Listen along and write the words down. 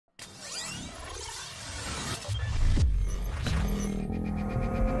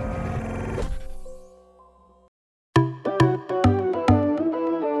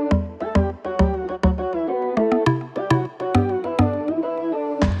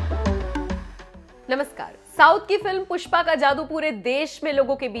नमस्कार। साउथ की फिल्म पुष्पा का जादू पूरे देश में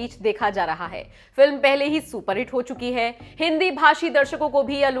लोगों के बीच देखा जा रहा है। फिल्म पहले ही सुपरहिट हो चुकी है। हिंदी भाषी दर्शकों को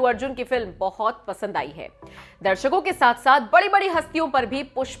भी अल्लू अर्जुन की फिल्म बहुत पसंद आई है। दर्शकों के साथ साथ बड़ी बड़ी हस्तियों पर भी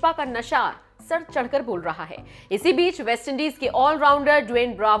पुष्पा का नशा सर चढ़कर बोल रहा है। इसी बीच वेस्ट इंडीज के ऑलराउंडर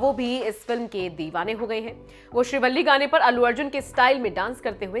ड्वेन ब्रावो भी इस फिल्म के दीवाने हो गए हैं। वो श्रीवल्ली गाने पर अल्लू अर्जुन के स्टाइल में डांस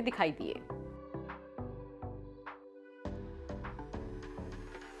करते हुए दिखाई दिए।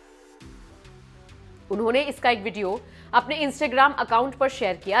 उन्होंने इसका एक वीडियो अपने इंस्टाग्राम अकाउंट पर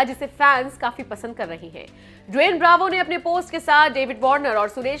शेयर किया, जिसे फैंस काफी पसंद कर रहे हैं। ड्वेन ब्रावो ने अपने पोस्ट के साथ डेविड वार्नर और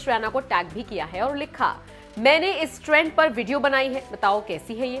सुरेश रैना को टैग भी किया है और लिखा, मैंने इस ट्रेंड पर वीडियो बनाई है, बताओ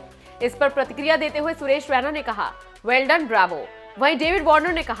कैसी है ये। इस पर प्रतिक्रिया देते हुए सुरेश रैना ने कहा, वेल डन ब्रावो। वहीं डेविड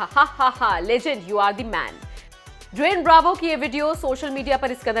वार्नर ने कहा, हा हा हा legend, you are the man. Dwayne Bravo की ये वीडियो सोशल मीडिया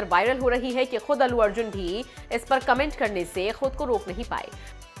पर इस कदर वायरल हो रही है कि खुद अल्लू अर्जुन भी इस पर कमेंट करने से खुद को रोक नहीं पाए।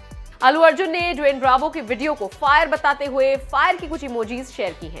 अल्लू अर्जुन ने ड्वेन ब्रावो की वीडियो को फायर बताते हुए फायर की कुछ इमोजीज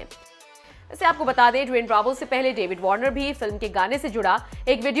शेयर की हैं। वैसे आपको बता दें, ड्वेन ब्रावो से पहले डेविड वार्नर भी फिल्म के गाने से जुड़ा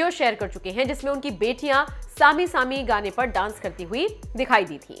एक वीडियो शेयर कर चुके हैं, जिसमें उनकी बेटियां सामी सामी गाने पर डांस करती हुई दिखाई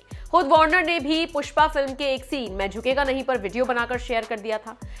दी थी। खुद वार्नर ने भी पुष्पा फिल्म के एक सीन मैं झुकेगा नहीं पर वीडियो बनाकर शेयर कर दिया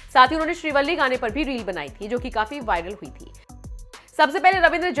था। साथ ही उन्होंने श्रीवल्ली गाने पर भी रील बनाई थी, जो कि काफी वायरल हुई थी। सबसे पहले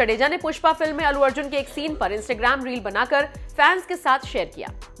रविंद्र जडेजा ने पुष्पा फिल्म में अल्लू अर्जुन के एक सीन पर इंस्टाग्राम रील बनाकर फैंस के साथ शेयर किया।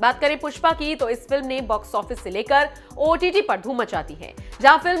 बात करें पुष्पा की, तो इस फिल्म ने बॉक्स ऑफिस से लेकर ओटीटी पर धूम मचाती है।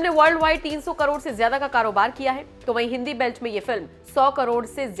 जहां फिल्म ने वर्ल्ड वाइड 300 करोड़ से ज्यादा का कारोबार किया है, तो वहीं हिंदी बेल्ट में यह फिल्म 100 करोड़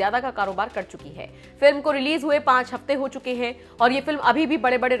से ज्यादा का कारोबार कर चुकी है। फिल्म को रिलीज हुए 5 हफ्ते हो चुके हैं और ये फिल्म अभी भी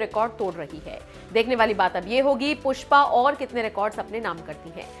बड़े बड़े रिकॉर्ड तोड़ रही है। देखने वाली बात अब ये होगी, पुष्पा और कितने रिकॉर्ड्स अपने नाम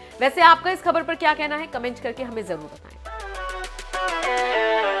करती है। वैसे आपका इस खबर पर क्या कहना है, कमेंट करके हमें जरूर बताएं।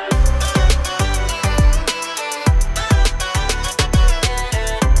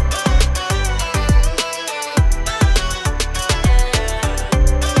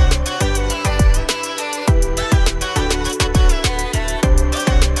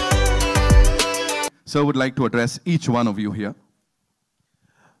 So I would like to address each one of you here.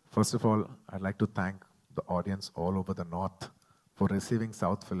 First of all, I'd like to thank the audience all over the North for receiving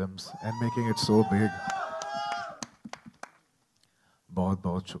South films and making it so big. बहुत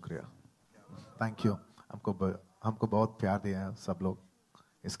बहुत शुक्रिया. Thank you. हमको बहुत प्यार दिया है सब लोग,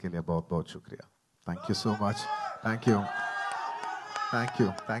 इसके लिए बहुत बहुत शुक्रिया. Thank you so much. Thank you. Thank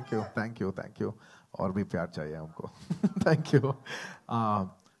you. Thank you. Thank you. Thank you. और भी प्यार चाहिए हमको. Thank you.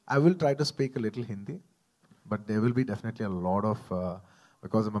 I will try to speak a little Hindi, but there will be definitely a lot of,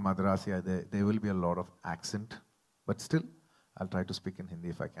 because I'm a Madrasi, there will be a lot of accent, but still, I'll try to speak in Hindi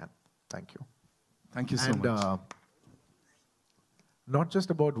if I can. Thank you. Thank you so much. Not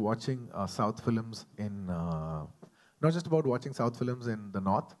just about watching South films in, not just about watching South films in the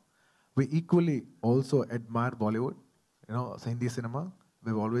North, we equally also admire Bollywood, you know, Hindi cinema.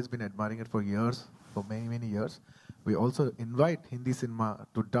 We've always been admiring it for years, for many, many years. We also invite Hindi cinema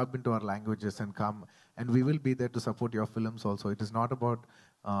to dub into our languages and come, and we will be there to support your films also. It is not about,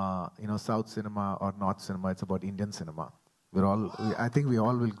 South cinema or North cinema. It's about Indian cinema. I think we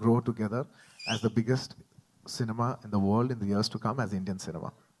all will grow together as the biggest cinema in the world in the years to come as Indian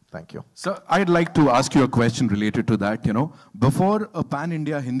cinema. Thank you. So I'd like to ask you a question related to that. You know, before a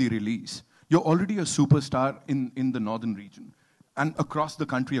pan-India Hindi release, you're already a superstar in the northern region and across the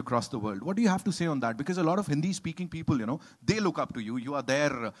country, across the world. What do you have to say on that? Because a lot of Hindi-speaking people, you know, they look up to you. You are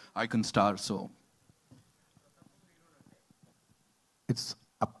their icon star, so. It's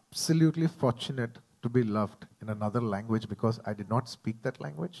absolutely fortunate to be loved in another language because I did not speak that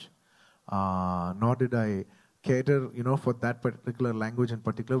language, nor did I cater, for that particular language in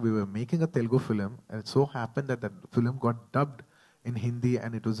particular. We were making a Telugu film, and it so happened that that film got dubbed in Hindi,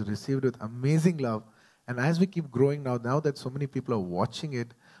 and it was received with amazing love. And as we keep growing now that so many people are watching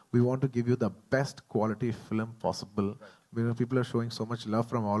it, we want to give you the best quality film possible. People are showing so much love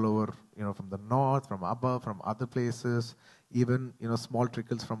from all over, from the north, from above, from other places, even, small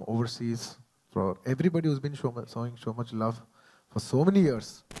trickles from overseas. For everybody who's been showing so much love for so many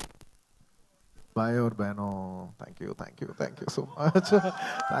years. Bhai aur behno, thank you so much.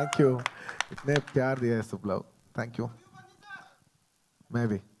 Thank you. Itne pyar diya hai sab love. Thank you.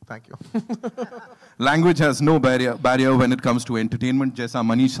 Maybe. Thank you. Language has no barrier when it comes to entertainment. जैसा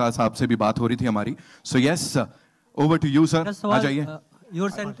मनीष साहब से भी बात हो रही थी हमारी. So yes, over to you, sir. आ जाइए. Your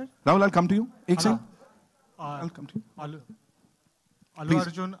center. Rahul, I'll come to you. एक second. I'll come to you. Allu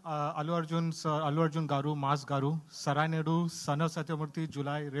Arjun Garu, Mas Garu, Sarai Nedu, Sana Satyamurthy,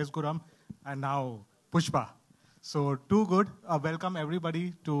 July, Resguram, and now Pushpa. So too good. Welcome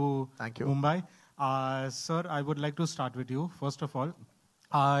everybody to Mumbai. Sir, I would like to start with you. First of all,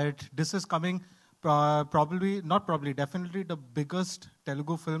 this is coming definitely the biggest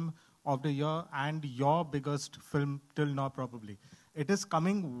Telugu film of the year and your biggest film till now probably. It is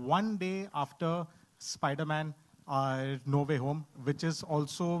coming one day after Spider-Man No Way Home, which is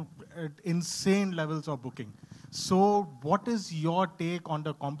also at insane levels of booking. So what is your take on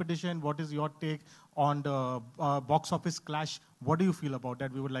the competition? What is your take on the box office clash? What do you feel about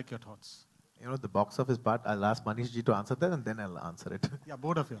that? We would like your thoughts. You know, the box office part, I'll ask Manish ji to answer that and then I'll answer it. Yeah,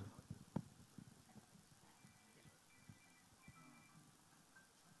 both of you.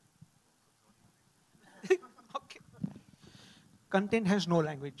 Okay. Content has no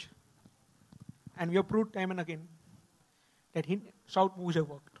language. And we have proved time and again that South movies have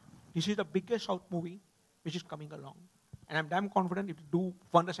worked. This is the biggest South movie which is coming along. And I'm damn confident it will do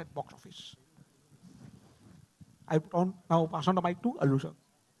wonders at box office. I now pass on the mic to Allu sir.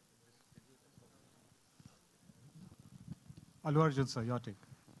 Allu Arjun sir, your take.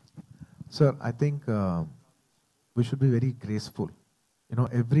 Sir, I think we should be very graceful. You know,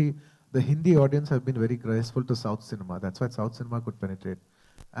 the Hindi audience have been very graceful to South cinema. That's why South cinema could penetrate.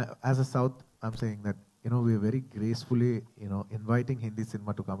 As a South, I'm saying that, you know, we're very gracefully, you know, inviting Hindi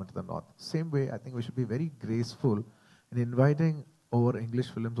cinema to come into the North. Same way, I think we should be very graceful in inviting over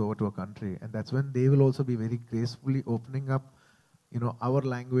English films over to a country. And that's when they will also be very gracefully opening up, you know, our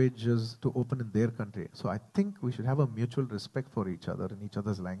languages to open in their country. So I think we should have a mutual respect for each other in each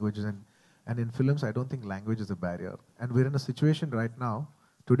other's languages. And in films, I don't think language is a barrier. And we're in a situation right now,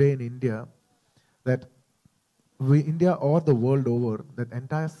 today in India, that India or the world over, that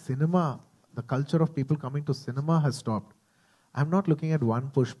entire cinema, the culture of people coming to cinema has stopped. I'm not looking at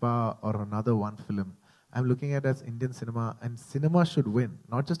one Pushpa or another one film. I'm looking at it as Indian cinema, and cinema should win.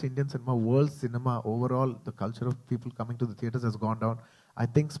 Not just Indian cinema, world cinema. Overall, the culture of people coming to the theaters has gone down. I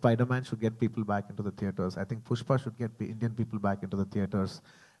think Spider-Man should get people back into the theaters. I think Pushpa should get Indian people back into the theaters.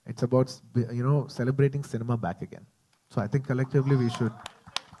 It's about, you know, celebrating cinema back again. So I think collectively we should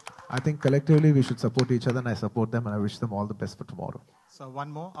support each other, and I support them, and I wish them all the best for tomorrow. So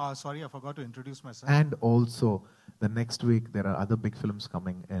one more. Sorry, I forgot to introduce myself. And also, the next week, there are other big films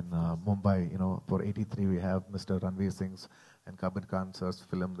coming in Mumbai. You know, for 83, we have Mr. Ranveer Singh's and Kabir Khan sir's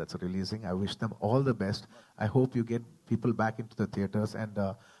film that's releasing. I wish them all the best. I hope you get people back into the theaters. And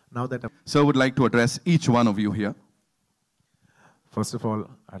now that... Sir would like to address each one of you here. First of all,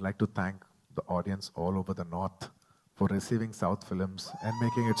 I'd like to thank the audience all over the North for receiving South films and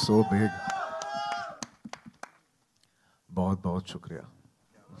making it so big. बहुत बहुत शुक्रिया.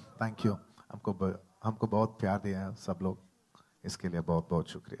 Thank you. हमको बहुत प्यार दिया है सब लोग. इसके लिए बहुत बहुत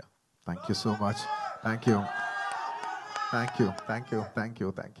शुक्रिया. Thank you so much. Thank you. Thank you. Thank you. Thank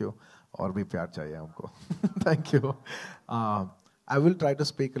you. Thank you. और भी प्यार चाहिए हमको. Thank you. I will try to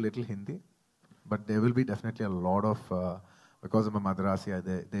speak a little Hindi, but there will be definitely a lot of, because I'm a Madrasi,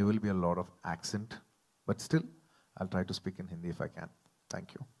 there will be a lot of accent, but still, I'll try to speak in Hindi if I can.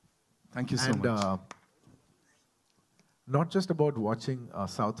 Thank you. Thank you so much. Not just about watching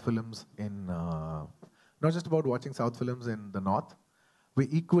South films in, not just about watching South films in the North. We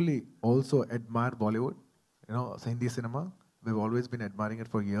equally also admire Bollywood, you know, Hindi cinema. We've always been admiring it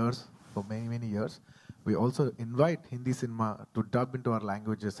for years, for many, many years. We also invite Hindi cinema to dub into our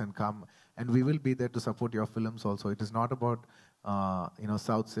languages and come, and we will be there to support your films also. It is not about, you know,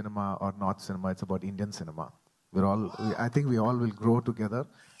 South cinema or North cinema. It's about Indian cinema. I think we all will grow together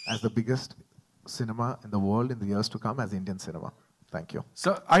as the biggest cinema in the world in the years to come as Indian cinema. Thank you.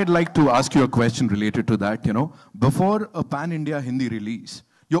 So I'd like to ask you a question related to that. You know, before a pan-India Hindi release,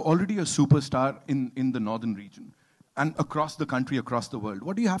 you're already a superstar in the northern region and across the country, across the world.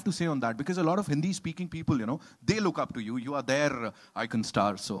 What do you have to say on that? Because a lot of Hindi-speaking people, you know, they look up to you. You are their icon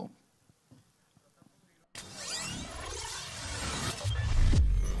star. So